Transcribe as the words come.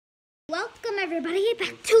everybody,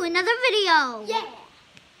 back to another video. Yeah.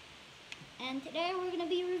 And today we're going to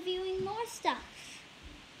be reviewing more stuff.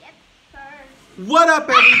 Yep. First. What up,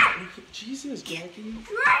 everybody? Jesus, Jackie. Ringo.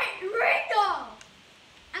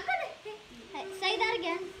 I'm gonna hit you. Hey, say that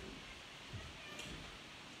again.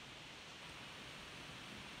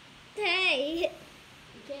 Hey.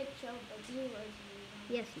 You can't show the viewers.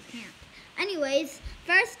 Yes, you can't. Anyways,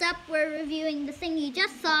 first up, we're reviewing the thing you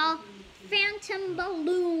just saw, Phantom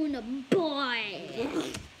Balloon Boy.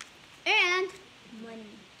 And Money.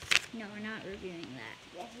 no, we're not reviewing that.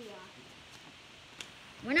 Yes, we are.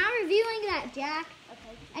 We're not reviewing that, Jack.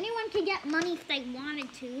 Okay. Anyone can get money if they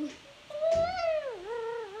wanted to.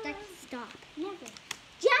 Jackie, stop. Never.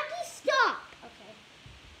 Jackie, stop. Okay.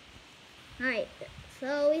 Alright,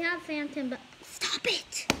 so we have Stop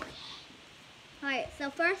it! Alright, so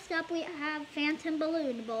first up we have Phantom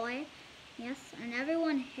Balloon Boy. Yes, and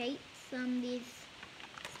everyone hates these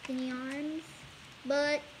skinny arms.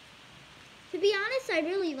 But, to be honest, I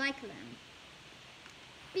really like them.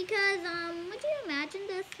 Because, would you imagine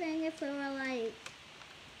this thing if it were like,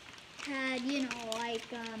 had, you know, like,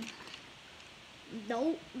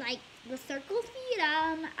 the circle feet?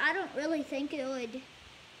 I don't really think it would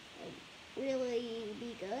really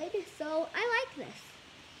be good. So, I like this.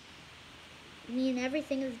 I mean,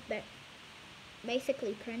 everything is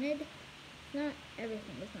basically printed. Not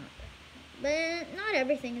everything is not printed. But not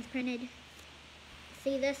everything is printed.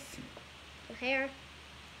 See this? The hair.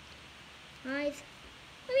 Eyes.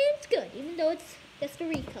 I mean, it's good, even though it's just a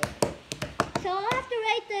recolor. So I'll have to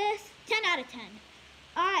rate this 10 out of 10.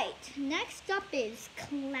 Alright, next up is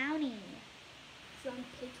Clowning. From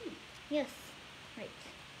Piggy. Yes, right.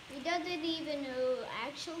 He doesn't even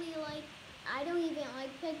actually like. I don't even like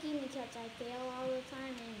Piggy because I fail all the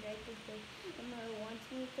time, and Drake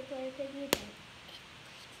wants me to play Piggy.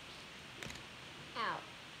 Ow.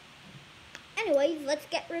 Anyways, let's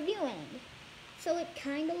get reviewing. So it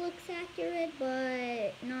kind of looks accurate,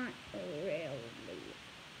 but not really.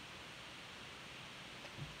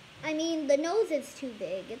 I mean, the nose is too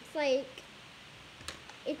big. It's like,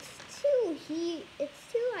 it's too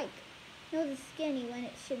like, nose is skinny when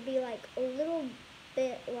it should be like a little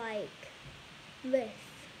bit like this.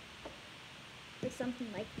 Or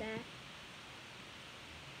something like that.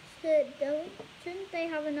 Shouldn't they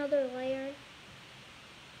have another layer?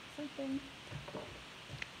 Something.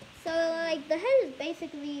 So, like, the head is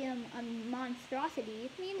basically a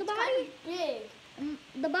monstrosity. I mean, the body, big.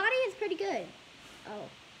 The body is pretty good. Oh.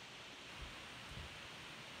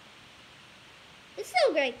 It's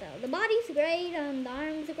still great, though. The body's great, the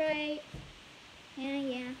arms are great.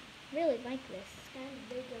 Yeah, really like this. It's kind of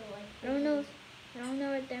bigger, like. I don't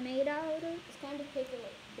know what they're made out of. It's kind of bigger,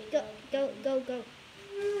 like. Go.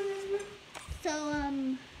 So,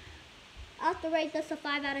 I'll have to rate this a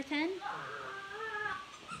 5 out of 10.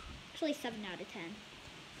 Actually, 7 out of 10.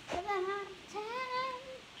 7 out of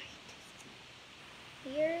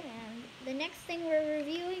 10. Here, and the next thing we're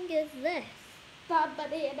reviewing is this.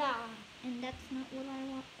 Ba-ba-da-da. And that's not what I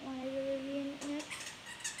wanted to review next,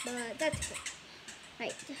 but that's cool.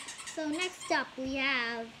 Right, so next up we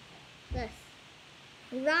have this.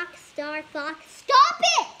 Rockstar Fox. Stop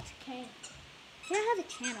it! Okay. You don't have a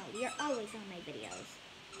channel. You're always on my videos.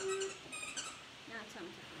 Not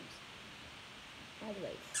sometimes.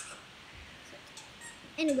 Always.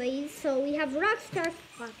 Anyways, so we have Rockstar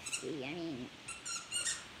Foxy. I mean,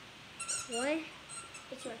 what?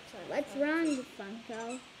 It's Rockstar. What's wrong,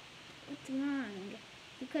 Funko? What's wrong?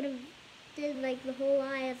 You could have did like the whole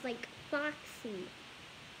eye as like Foxy.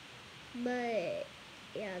 But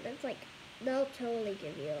yeah, that's like, they'll totally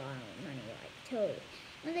give you a lot of money, like totally.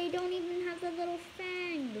 And they don't even have the little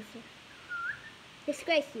fangs.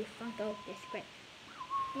 Disgrace, you Funko, disgrace.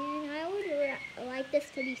 And I would like this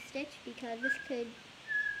to be stitched because this could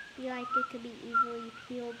be like, it could be easily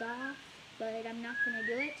peeled off, but I'm not gonna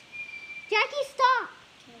do it. Jackie, stop!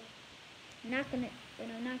 Okay. I'm not gonna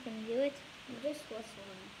do it. I'm just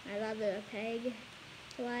whistling. I love the peg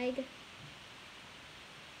leg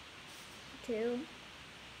too.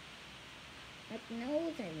 That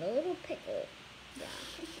nose and a little pickle. Yeah.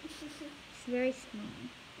 It's very small.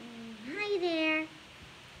 Hi there.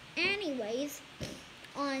 Anyways, wait,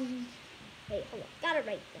 hold on. Gotta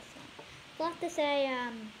rate this one. We'll have to say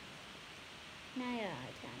 9 out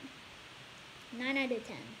of 10. 9 out of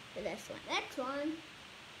 10 for this one. Next one.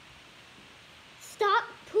 Stop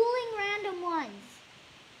pulling random ones.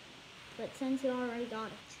 But since you already got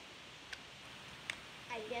it,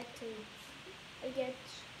 I get to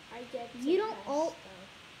You don't best all- stuff.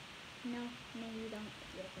 no, you don't.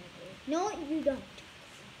 Yes, I do. No, you don't.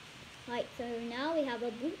 Right, so now we have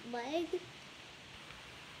a bootleg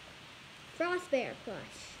Frostbear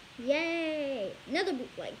plush. Yay! Another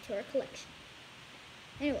bootleg to our collection.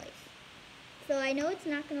 Anyways, so I know it's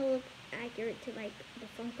not gonna look accurate to like the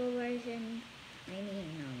Funko version. I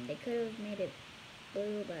mean, they could have made it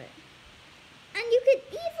blue, but and you could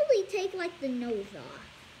easily take like the nose off.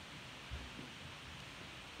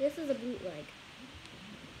 This is a bootleg,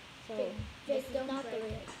 so this is don't not the break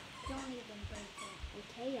real. it. Don't even break it.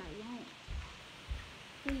 Okay, I won't.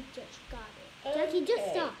 We just got it. Jackie, just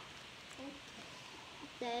Okay. stop.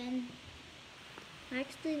 Then I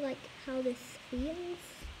actually like how this feels.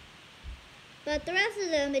 But the rest of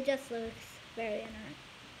them, it just looks very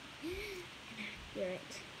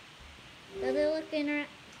inaccurate. Does it look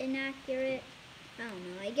inaccurate? I don't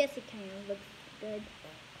know. I guess it kind of looks good.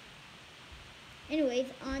 Anyways,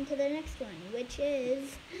 on to the next one, which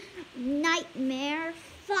is Nightmare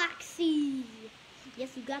Foxy.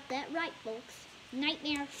 Yes, you got that right, folks.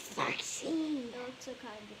 Nightmare Foxy. It looks so it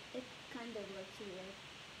kind of looks weird.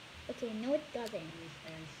 Okay, no it doesn't.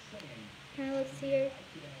 Kind of looks weird.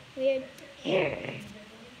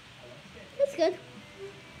 That's good.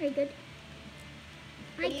 Very good.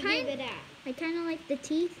 What do you give it at? I kind of like the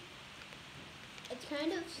teeth. It's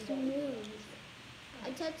kind of smooth. I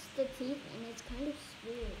touched the teeth and it's kind of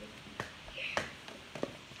smooth.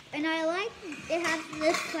 And I like it has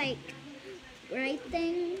this like gray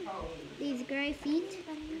thing, these gray feet.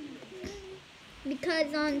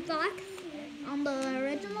 Because on the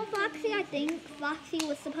original Foxy, I think Foxy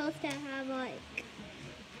was supposed to have like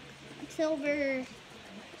silver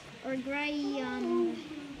or gray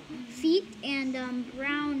feet and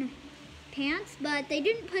brown pants, but they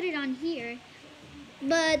didn't put it on here.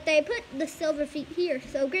 But they put the silver feet here,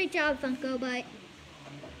 so great job, Funko. But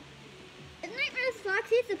is Nightmare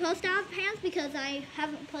Foxy supposed to have pants? Because I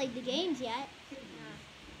haven't played the games yet.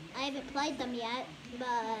 I haven't played them yet, but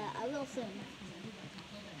I will soon.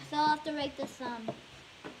 So I'll have to rate this 10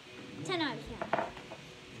 out of 10.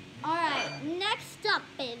 Alright, next up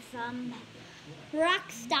is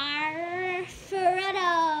Rockstar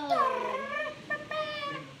Ferretto.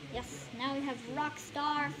 Yes, now we have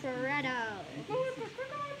Rockstar Ferretto.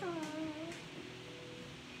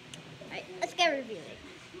 Alright, let's get reviewing.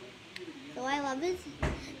 So I love his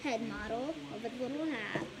head model of his little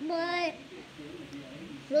hat, but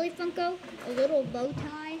really, Funko, a little bow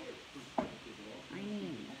tie? I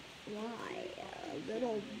mean, why? A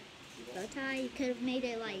little bow tie? You could have made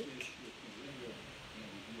it like,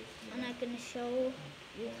 I'm not going to show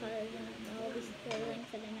because I'll be spoiling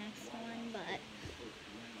for the next one, but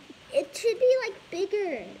it should be like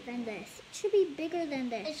bigger than this. It should be bigger than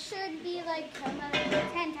It this. should be like 10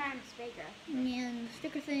 times bigger. And the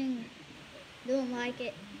sticker thing, don't like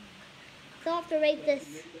it. So I'll have to rate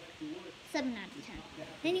this 7 out of 10.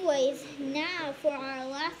 Anyways, now for our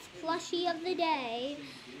last plushie of the day,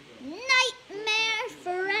 Nightmare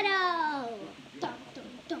Ferretto. Dun, dun,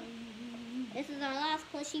 dun. This is our last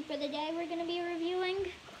plushie for the day we're going to be reviewing.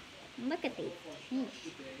 Look at these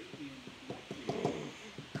teeth.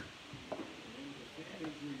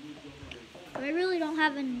 I really don't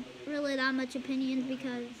have really that much opinions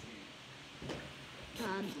because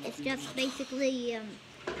it's just basically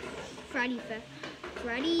Freddy,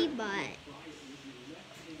 but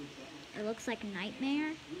it looks like a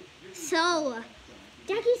nightmare. So,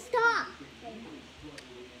 Jackie, stop!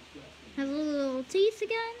 Has little teeth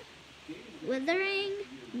again. Withering.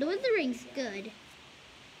 The withering's good.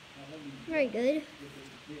 Very good.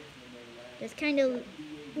 There's kind of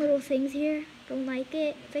little things here. Don't like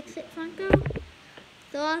it. Fix it, Funko.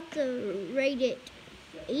 So I'll have to rate it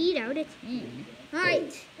 8 out of 10.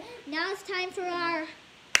 Alright, now it's time for our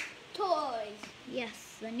Toys.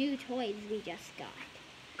 yes, the new toys we just got.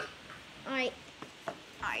 Alright.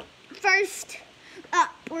 First up,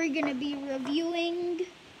 we're going to be reviewing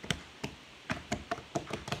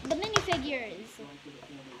the minifigures.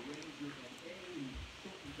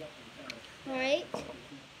 Alright.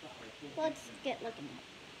 Let's get looking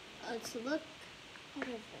at it. Let's look. What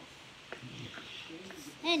is this?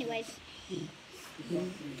 Anyways.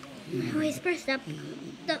 First up.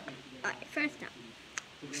 First up.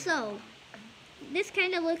 So, this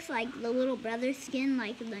kind of looks like the little brother skin,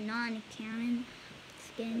 like the non-canon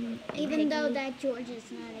skin. Even though that George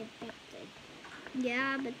is not infected.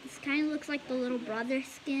 Yeah, but this kind of looks like the little brother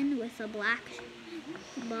skin with a black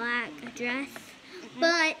dress.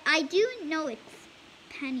 But I do know it's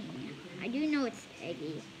Penny. I do know it's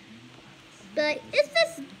Peggy. But is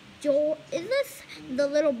this the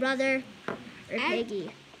little brother or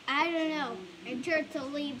Peggy? I don't know. Make sure to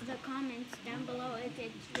leave the comments down below if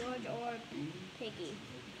it's George or Piggy.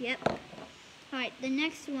 Yep. Alright, the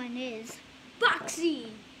next one is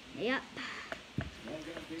Foxy! yep.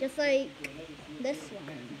 just like this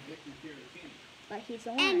one. But he's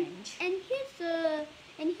orange. And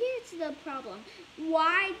here's the problem.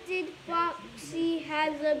 Why did Foxy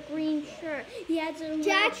has a green shirt? He has a red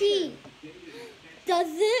Jackie,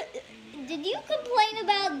 shirt. did you complain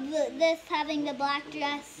about this having the black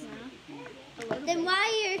dress? Then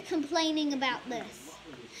why are you complaining about this?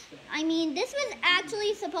 I mean, this was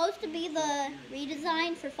actually supposed to be the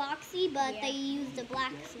redesign for Foxy, but Yeah. they used a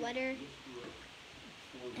black sweater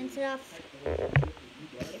and stuff.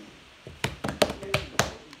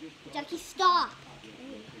 Jackie, stop.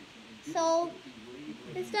 So,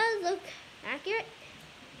 this does look accurate.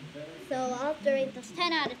 So, I'll have to rate this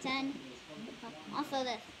 10 out of 10. Also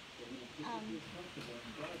this,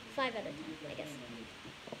 5 out of 10, I guess.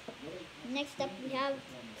 Next up, we have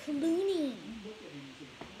Clooney.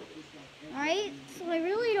 Alright, so I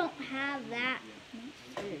really don't have that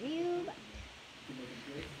much to review. But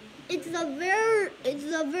it's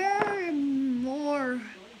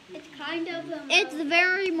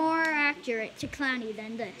very more accurate to Clowny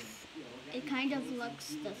than this. It kind of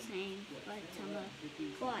looks the same, but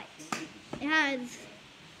It has.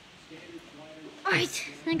 Alright,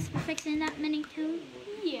 thanks for fixing that mini tune.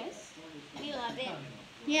 yes, we love it.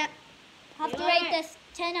 Yep. Have to love rate it. this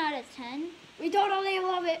 10 out of 10. We totally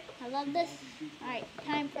love it. I love this. Alright,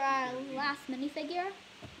 time for our last minifigure.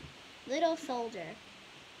 Little Soldier.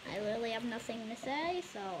 I really have nothing to say,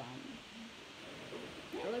 so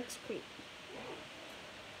That looks creepy.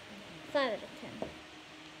 5 out of 10.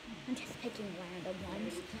 I'm just picking random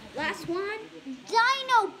ones. Last one.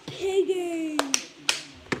 Dino Piggy!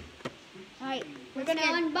 Alright, We're gonna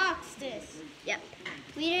unbox this. Yep.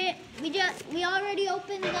 We already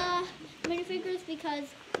opened the minifigures because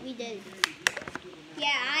we did. Yeah,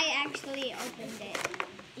 I actually opened it.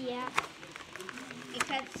 Yeah.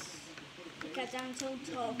 Because I'm so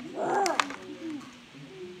tough.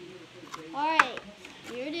 Alright,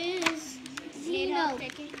 here it is. Need Dino help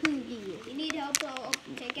taking? Piggy. You need help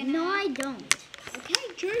taking No, it? I don't.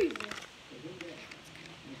 Okay, true.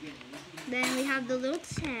 Then we have the little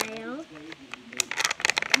tail.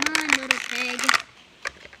 Come on, little pig.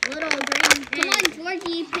 Little green pig. Come on,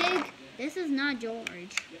 Georgie Pig. This is not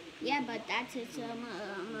George. Yeah, but that's his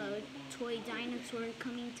a toy dinosaur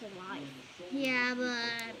coming to life. Yeah,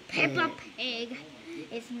 but Peppa Pig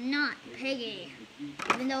is not Piggy.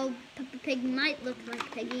 Even though Peppa Pig might look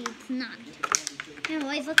like Piggy, it's not.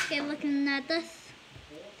 Anyways, let's get looking at this.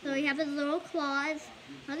 So we have his little claws.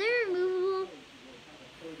 Are they removable?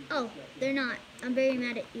 Oh, they're not. I'm very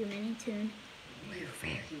mad at you, Minitoon.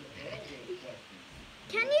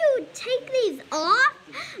 Can you take these off?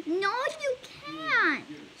 No, you can't.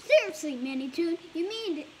 Seriously, Minitoon, you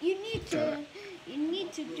need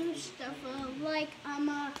to do stuff like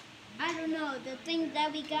I don't know, the things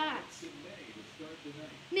that we got.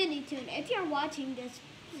 Minitoon, if you're watching this,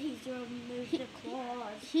 please remove the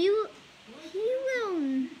claws.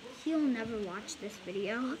 He'll never watch this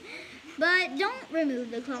video. But don't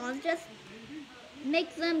remove the claws. Just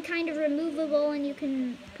make them kind of removable, and you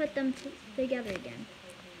can put them together again.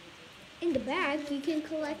 In the back, you can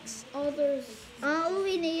collect others. All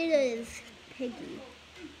we need is Piggy.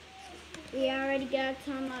 We already got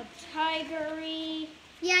some tigery.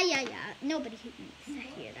 Yeah. Nobody needs to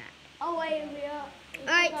hear that. Oh wait,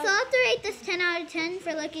 Alright, so I'll have to rate this 10 out of 10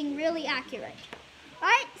 for looking really accurate.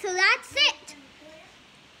 Alright, so that's it.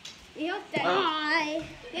 We hope that Bye.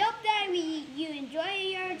 you enjoy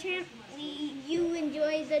your channel. You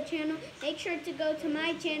enjoy the channel. Make sure to go to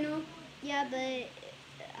my channel. Yeah, but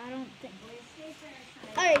I don't think...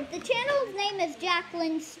 Alright, the channel's name is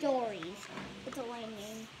Jacqueline Stories. It's a lame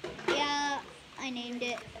name. Yeah, I named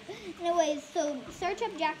it. Anyways, so search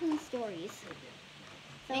up Jacqueline Stories.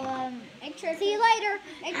 So, Make sure see you later.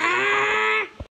 Make sure